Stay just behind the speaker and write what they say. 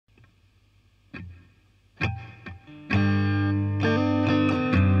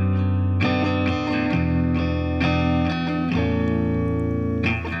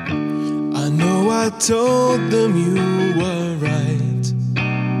told them you were right,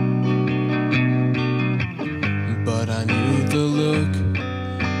 but I knew the look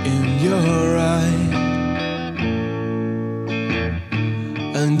in your eye.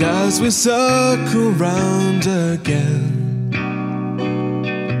 And as we circle round again,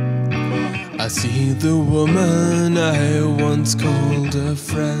 I see the woman I once called a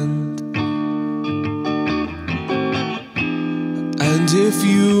friend. And if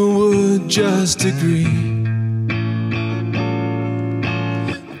you would just agree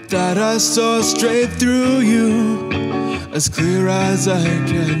that I saw straight through you, as clear as I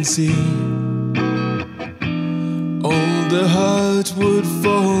can see, all the hurt would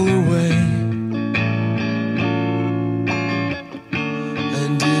fall away.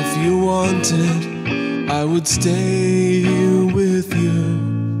 And if you wanted, I would stay with you.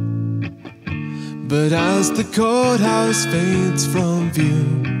 But as the courthouse fades from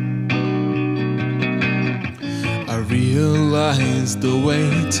view, I realize the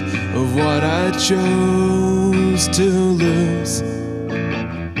weight of what I chose to lose.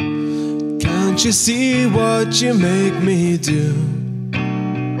 Can't you see what you make me do?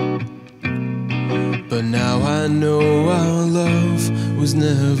 But now I know our love was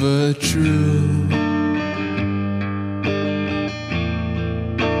never true.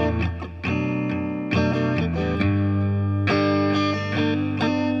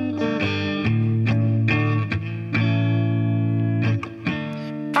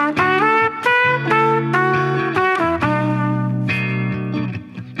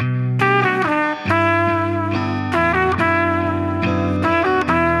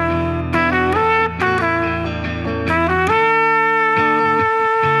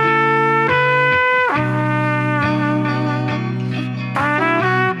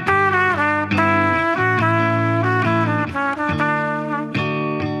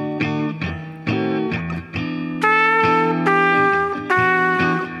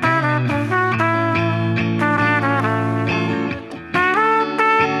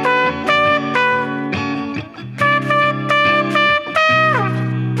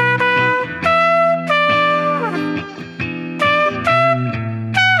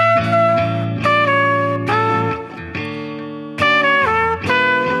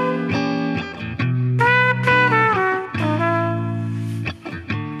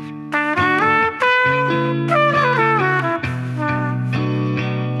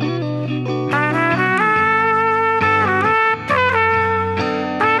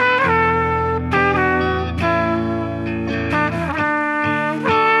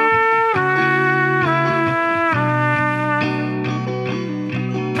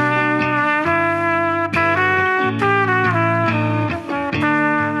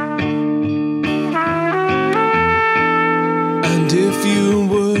 If you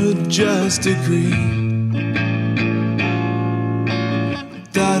would just agree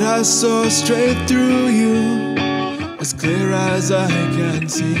that I saw straight through you, as clear as I can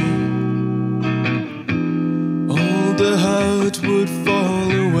see, all the hurt would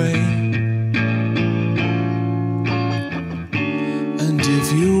fall away. And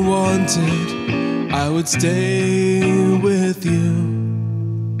if you wanted, I would stay with you.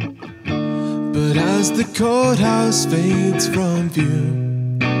 But as the courthouse fades from view,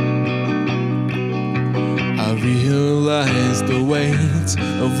 I realize the weight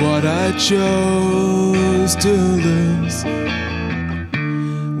of what I chose to lose.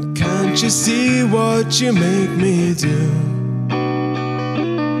 Can't you see what you make me do?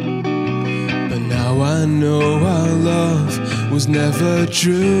 But now I know our love was never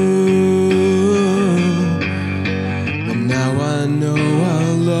true. But now I know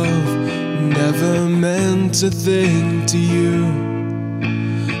our love never meant a thing to you.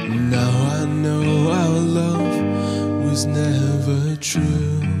 Now I know our love was never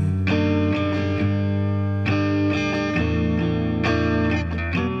true.